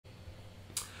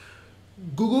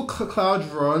Google Cloud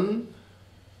Run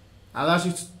allows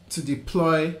you to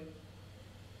deploy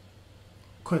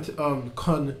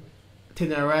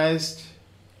containerized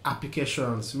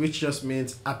applications, which just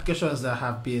means applications that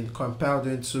have been compiled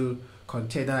into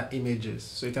container images.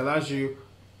 So it allows you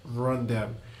run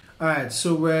them. All right,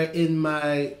 so we're in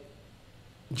my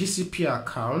GCP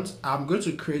account. I'm going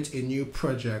to create a new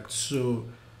project so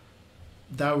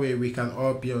that way we can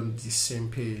all be on the same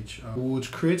page. We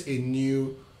would create a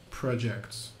new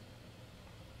project.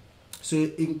 So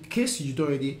in case you don't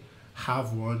already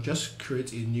have one, just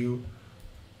create a new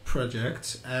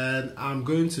project, and I'm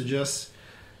going to just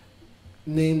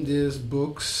name this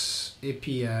Books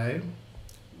API.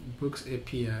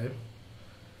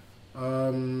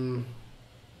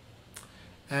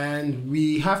 And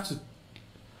we have to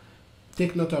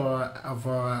take note of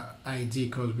our ID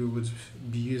because we would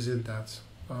be using that.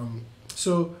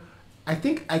 So I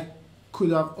think I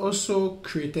could have also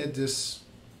created this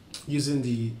using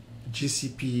the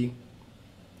GCP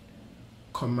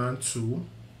command tool,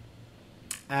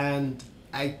 and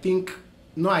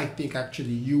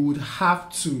actually you would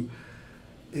have to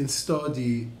install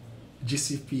the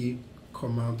GCP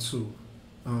command tool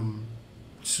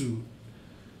to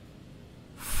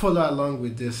follow along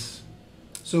with this.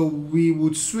 So we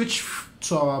would switch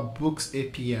to our Books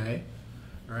API,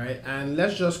 right? And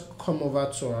let's just come over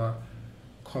to our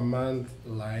command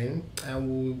line, and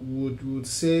we would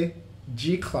say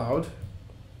gcloud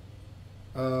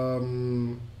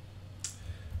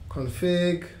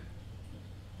config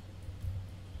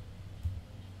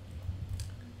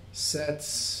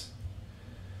sets.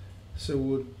 So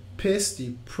we'll paste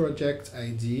the project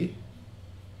ID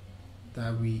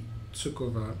that we took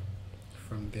over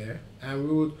from there, and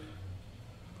we would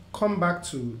come back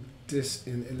to this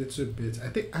in a little bit.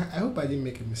 I hope I didn't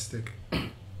make a mistake.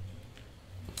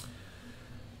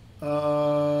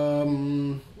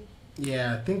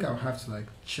 Yeah, I think I'll have to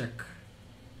check.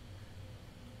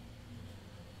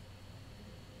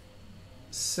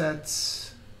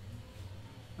 Set.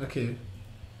 Okay.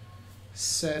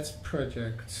 Set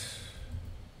project.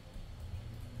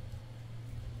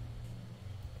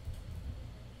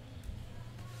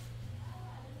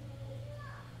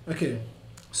 Okay,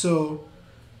 so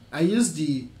I use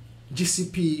the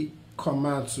GCP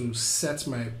command to set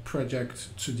my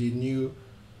project to the new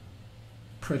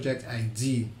project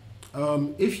ID.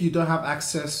 If you don't have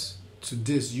access to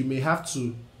this, you may have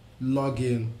to log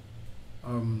in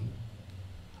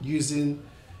using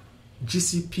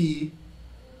GCP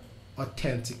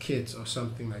Authenticate or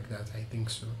something like that. I think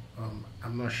so.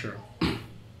 I'm not sure.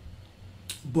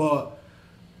 But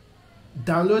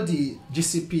download the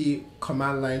GCP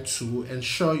command line tool,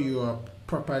 ensure you are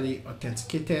properly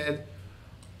authenticated,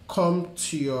 come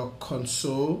to your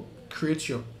console, create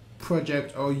your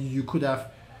project, or you could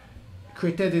have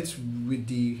created it with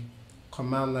the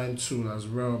command line tool as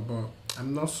well, but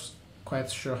I'm not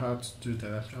quite sure how to do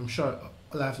that. I'm sure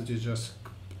all I have to do is just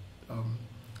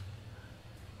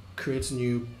create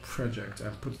new project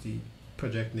and put the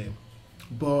project name.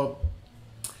 But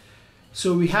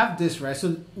so we have this, right?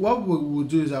 So what we will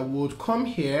do is I would come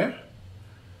here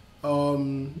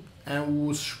and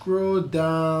we'll scroll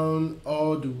down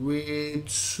all the way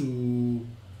to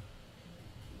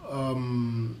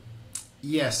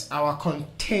yes, our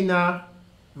container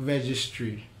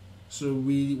registry. So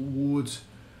we would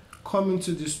come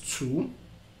into this tool,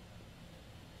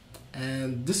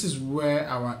 and this is where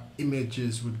our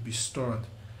images would be stored.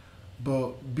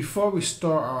 But before we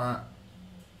store our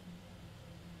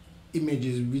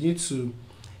images, we need to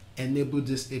enable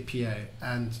this API,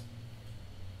 and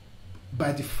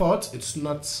by default it's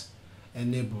not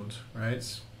enabled, right?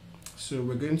 So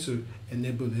we're going to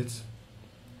enable it.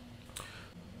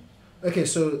 Okay,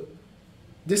 so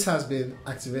this has been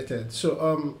activated.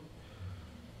 So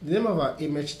the name of our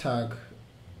image tag,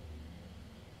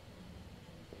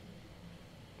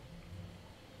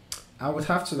 I would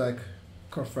have to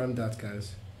confirm that,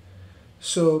 guys.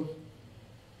 So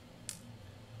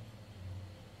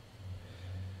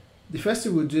the first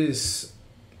thing we'll do is,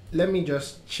 let me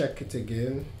just check it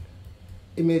again.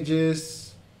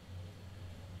 Images.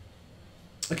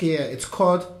 Okay, yeah, it's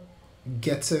called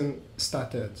Getting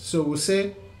Started. So we'll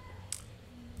say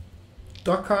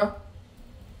Docker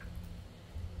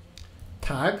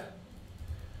tag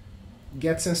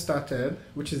Getting Started,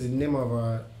 which is the name of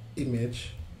our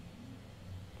image,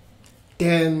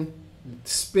 then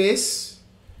space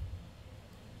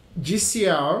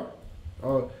GCR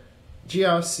or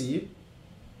GRC,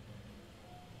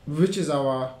 which is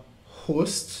our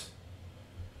host.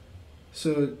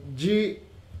 So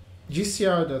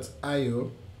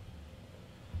gcr.io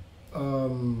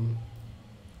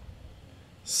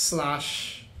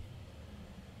slash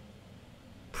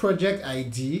project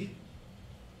ID,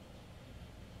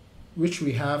 which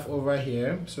we have over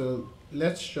here. So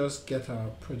let's just get our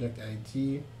project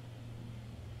ID.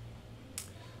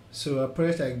 So our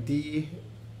project ID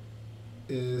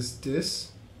is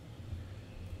this.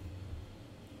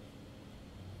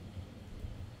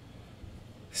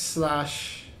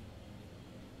 Slash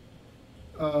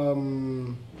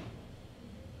the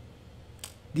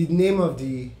name of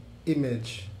the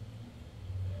image.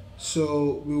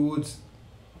 So we would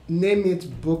name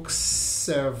it book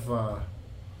server.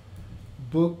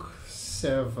 Book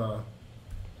server.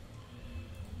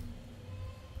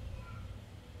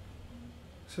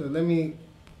 So let me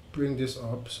bring this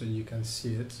up so you can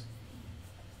see it.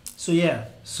 So yeah,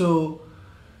 so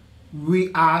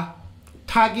we are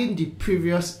tagging the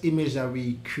previous image that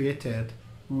we created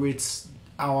with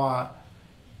our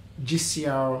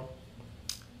GCR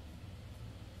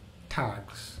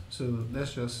tags. So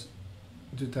let's just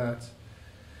do that.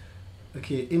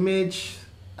 Okay, image.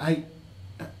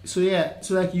 So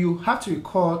like you have to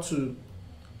recall to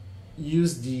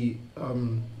use the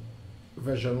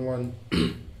version 1.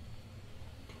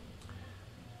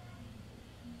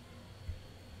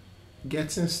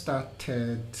 Getting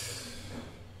started.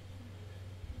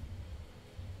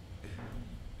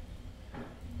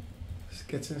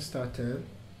 Getting started.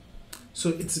 So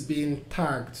it's been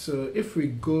tagged. So if we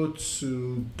go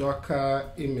to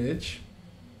Docker image,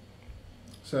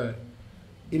 sorry,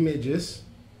 images,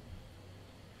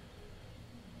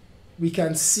 we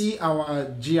can see our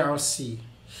GRC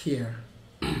here.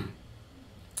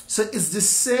 So it's the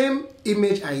same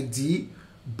image ID,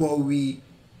 but we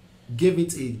give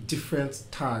it a different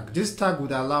tag. This tag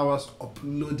would allow us to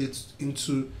upload it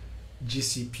into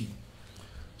GCP.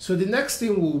 So the next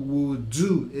thing we'll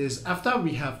do is, after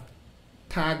we have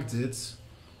tagged it,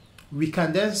 we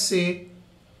can then say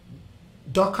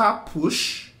Docker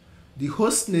push the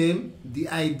host name, the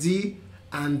ID,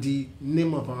 and the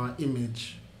name of our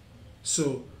image.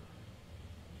 So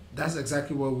that's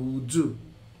exactly what we will do.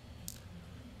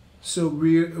 So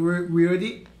we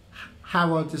already have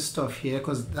all this stuff here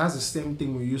because that's the same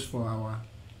thing we use for our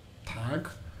tag.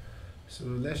 So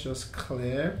let's just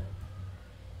clear.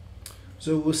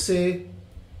 So we'll say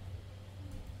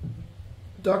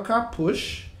Docker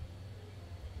push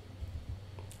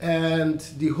and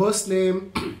the host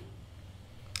name,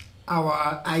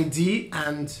 our ID,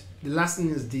 and the last thing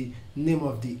is the name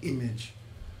of the image.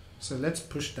 So let's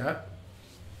push that.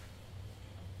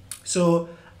 So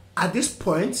at this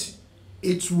point,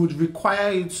 it would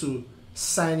require you to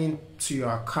sign in to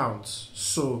your account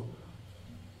so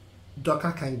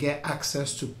Docker can get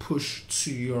access to push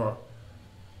to your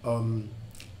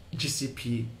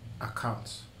GCP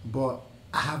account. But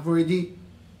I have already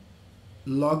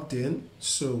logged in,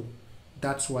 so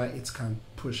that's why it can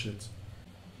push it.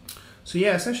 So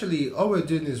yeah, essentially all we're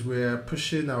doing is we're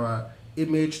pushing our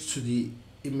image to the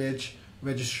image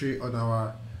registry on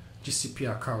our GCP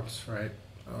accounts, right?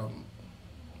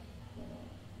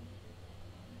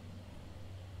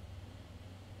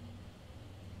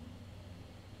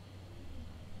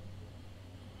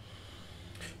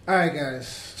 Alright guys,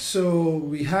 so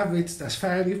we have it, that's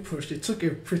finally pushed. It took a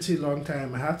pretty long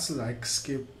time. I had to like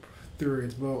skip through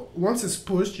it, but once it's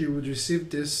pushed, you would receive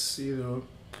this,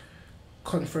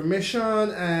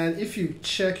 confirmation. And if you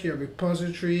check your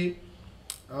repository,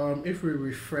 if we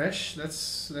refresh,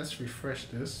 let's refresh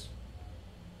this.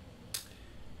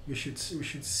 We should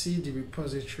see the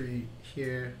repository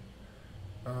here.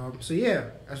 So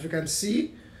yeah, as you can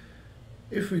see,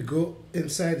 if we go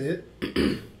inside it,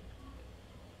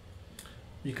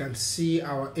 you can see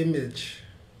our image.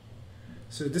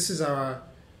 So this is our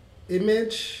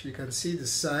image. You can see the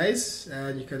size,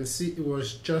 and you can see it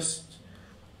was just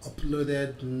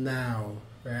uploaded now,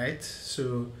 right?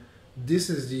 So this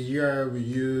is the URL we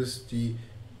use, the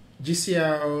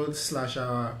GCR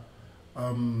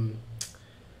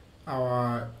 /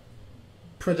 our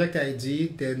project ID,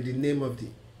 then the name of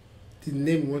the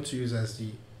name we want to use as the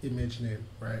image name,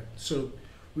 right? So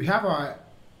we have our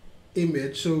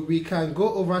image, so we can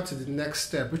go over to the next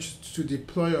step, which is to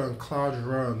deploy on Cloud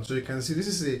Run. So you can see this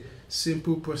is a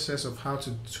simple process of how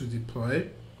to deploy,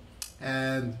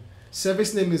 and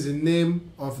service name is the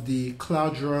name of the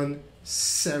Cloud Run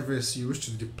service you wish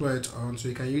to deploy it on, so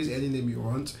you can use any name you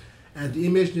want, and the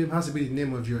image name has to be the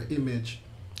name of your image.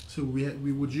 So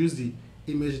we would use the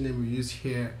image name we use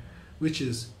here, which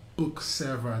is book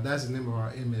server. That's the name of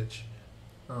our image.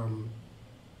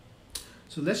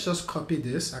 So let's just copy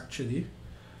this actually,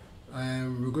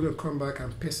 and we're going to come back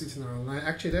and paste it in our line.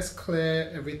 Actually, let's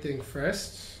clear everything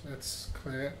first. Let's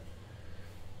clear.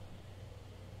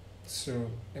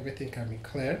 so everything can be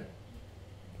clear.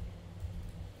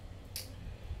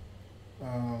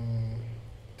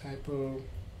 Typo.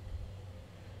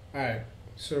 Alright,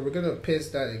 so we're gonna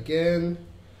paste that again,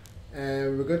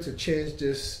 and we're going to change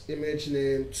this image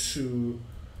name to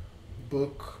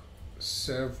book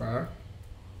server,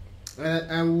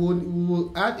 and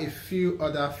we'll add a few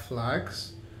other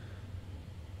flags.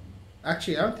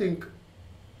 Actually, I don't think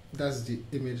that's the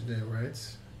image name, right?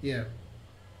 Yeah.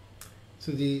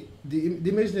 So the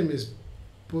image name is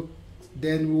book.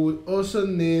 Then we will also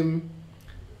name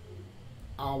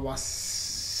our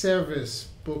service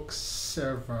book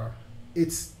server.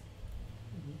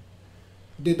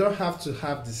 They don't have to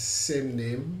have the same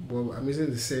name, but I'm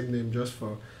using the same name just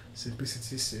for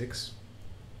simplicity's sake.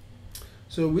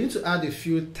 So we need to add a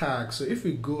few tags. So if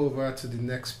we go over to the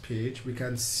next page, we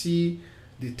can see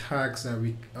the tags that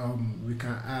we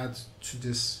can add to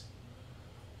this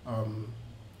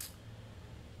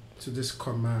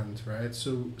command, right?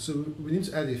 So we need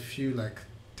to add a few like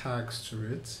tags to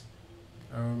it.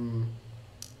 I don't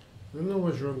know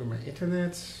what's wrong with my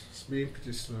internet. It's being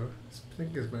pretty slow. I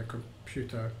think it's my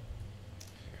computer.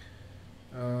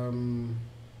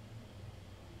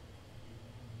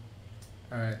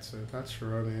 Alright, so that's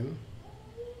running.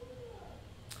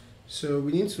 So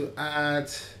we need to add,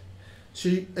 so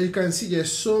you can see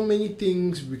there's so many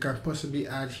things we can possibly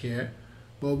add here,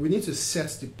 but we need to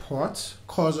set the port,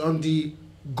 because on the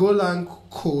Golang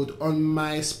code, on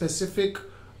my specific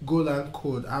Golang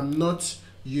code, I'm not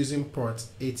using port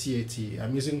 8080,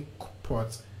 I'm using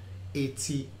port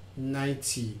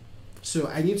 8090. So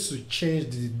I need to change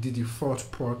the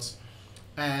default port,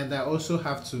 and I also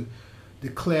have to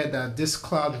declare that this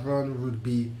Cloud Run would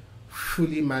be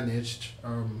fully managed,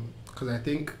 because I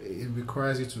think it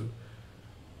requires you to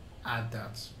add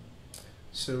that.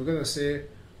 So we're going to say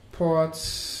port,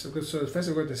 so first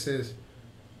we're going to say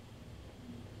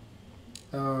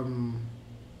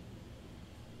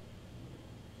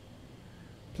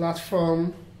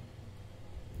platform,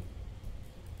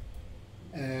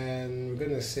 and we're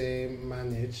going to say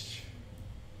managed,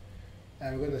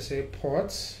 and we're going to say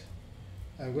port,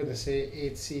 I'm going to say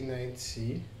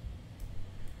 8090,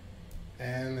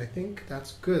 and I think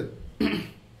that's good. I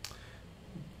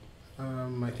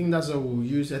think that's what we'll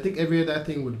use. I think every other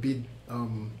thing would be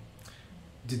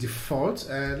the default,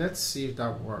 and let's see if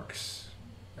that works.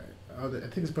 I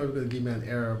think it's probably going to give me an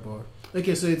error, but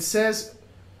okay, so it says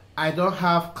I don't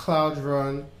have Cloud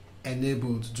Run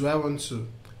enabled. Do I want to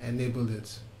enable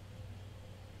it?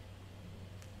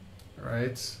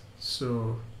 Right,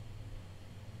 so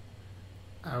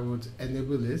I would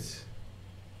enable it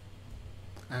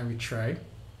and retry.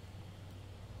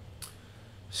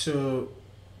 So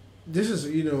this is,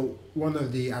 one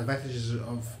of the advantages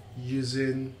of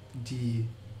using the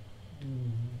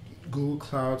Google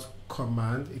Cloud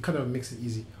command. It kind of makes it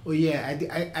easy. Oh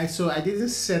yeah, so I didn't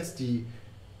set the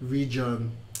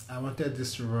region I wanted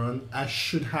this to run. I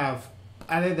should have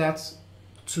added that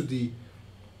to the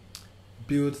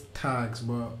build tags,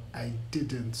 but I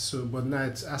didn't. So but now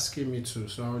it's asking me to,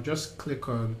 so I'll just click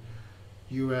on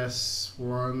US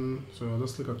 1. So I'll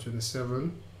just click on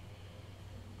 27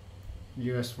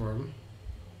 US 1.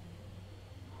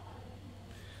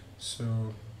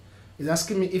 So it's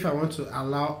asking me if I want to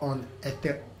allow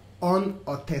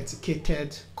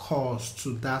unauthenticated calls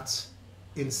to that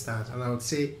instance, and I would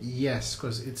say yes,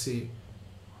 because it's a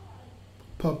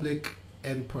public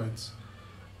endpoint.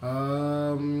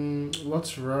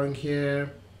 What's wrong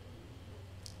here?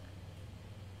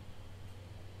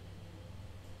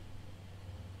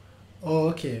 Oh,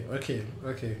 okay.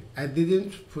 I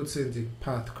didn't put in the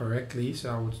path correctly,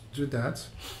 so I would do that.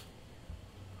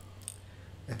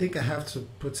 I think I have to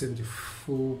put in the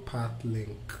full path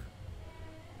link.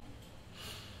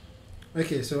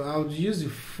 Okay, so I'll use the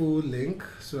full link.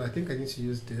 So I think I need to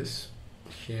use this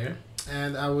here,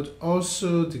 and I would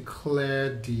also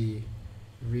declare the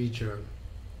region,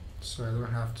 so I don't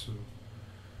have to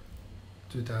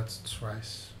do that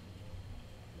twice.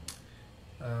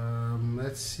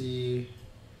 Let's see.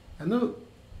 I know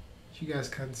you guys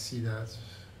can't see that,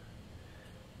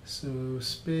 so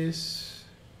space.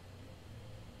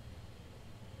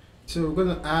 So we're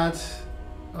gonna add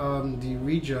the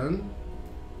region,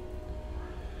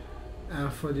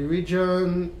 and for the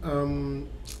region,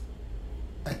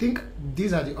 I think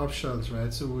these are the options,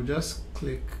 right? So we'll just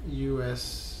click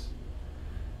US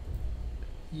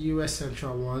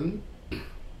Central 1,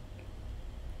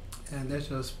 and let's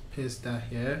just paste that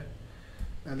here,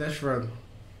 and let's run.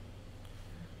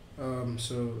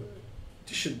 So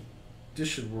this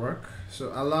should work.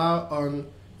 So allow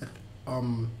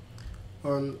on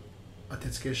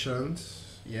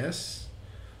authentications, yes.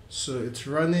 So it's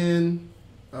running.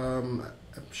 I'm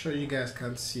sure you guys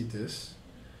can't see this,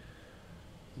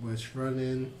 but it's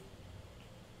running.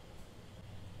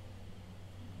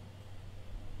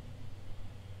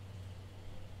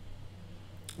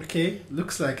 Okay,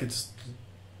 looks like it's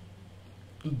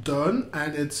done,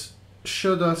 and it's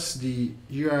showed us the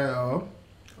URL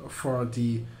for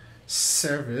the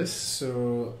service.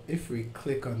 So if we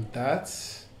click on that,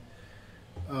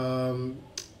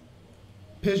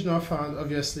 page not found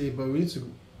obviously, but we need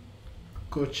to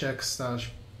go check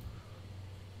slash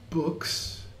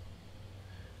books,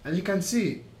 and you can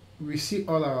see we see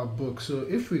all our books. So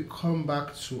if we come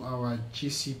back to our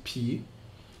GCP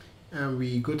and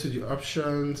we go to the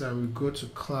options and we go to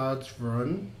Cloud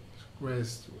Run, where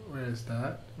is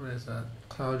that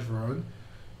Cloud Run,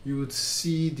 you would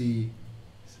see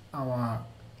our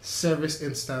service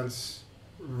instance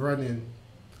running.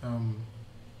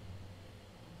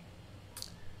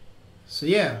 So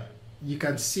yeah, you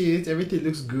can see it, everything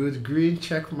looks good, green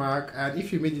check mark, and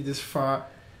if you made it this far,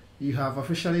 you have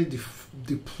officially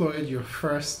deployed your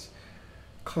first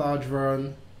Cloud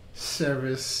Run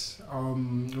service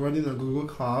running on Google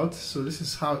Cloud. So this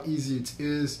is how easy it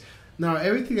is. Now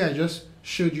everything I just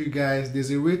showed you guys,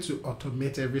 there's a way to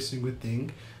automate every single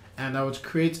thing, and I would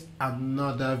create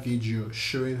another video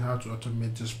showing how to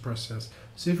automate this process.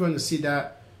 So if you want to see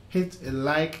that, hit a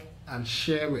like and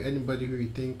share with anybody who you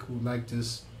think would like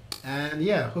this. And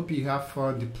yeah, hope you have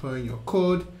fun deploying your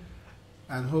code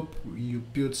and hope you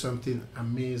build something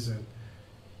amazing.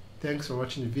 Thanks for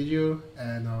watching the video,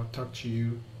 and I'll talk to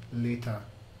you later.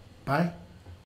 Bye.